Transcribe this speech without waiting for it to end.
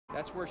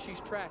That's where she's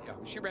tracking.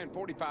 She ran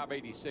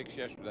 45.86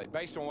 yesterday.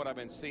 Based on what I've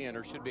been seeing,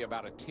 there should be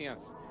about a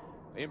 10th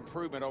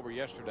improvement over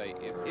yesterday.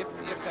 If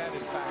that in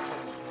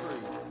fact is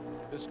true,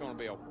 this is going to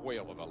be a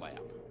whale of a lap.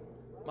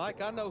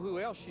 Mike, I know who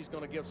else she's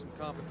going to give some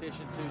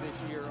competition to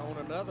this year on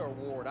another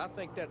award. I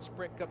think that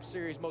Sprint Cup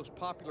Series most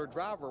popular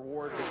driver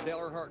award with Dale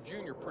Earnhardt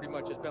Jr. pretty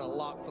much has been a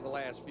lock for the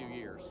last few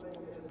years.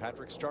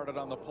 Patrick started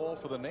on the pole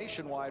for the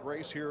nationwide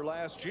race here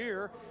last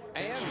year,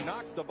 and she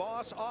knocked the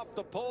boss off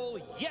the pole.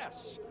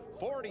 Yes,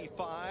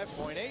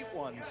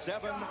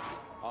 45.817,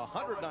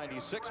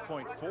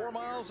 196.4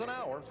 miles an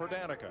hour for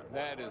Danica.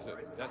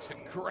 That's a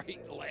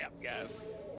great lap, guys.